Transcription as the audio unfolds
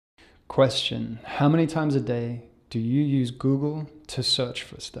Question: how many times a day do you use Google to search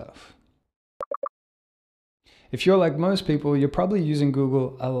for stuff? If you're like most people, you're probably using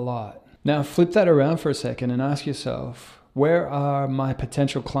Google a lot. Now flip that around for a second and ask yourself, where are my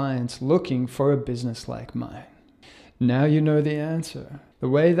potential clients looking for a business like mine? Now you know the answer. The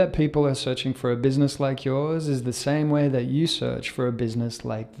way that people are searching for a business like yours is the same way that you search for a business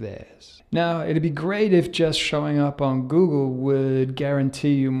like theirs. Now, it'd be great if just showing up on Google would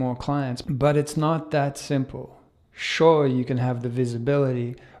guarantee you more clients, but it's not that simple. Sure, you can have the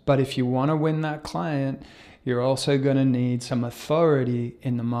visibility, but if you want to win that client, you're also going to need some authority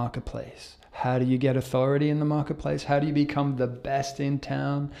in the marketplace. How do you get authority in the marketplace? How do you become the best in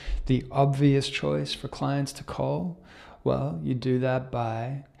town, the obvious choice for clients to call? Well, you do that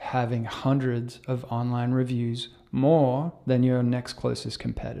by having hundreds of online reviews, more than your next closest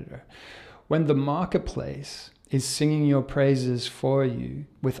competitor. When the marketplace is singing your praises for you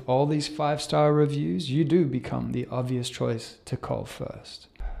with all these 5-star reviews, you do become the obvious choice to call first.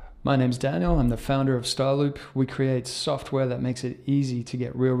 My name's Daniel. I'm the founder of Starloop. We create software that makes it easy to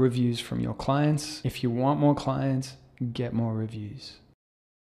get real reviews from your clients. If you want more clients, get more reviews.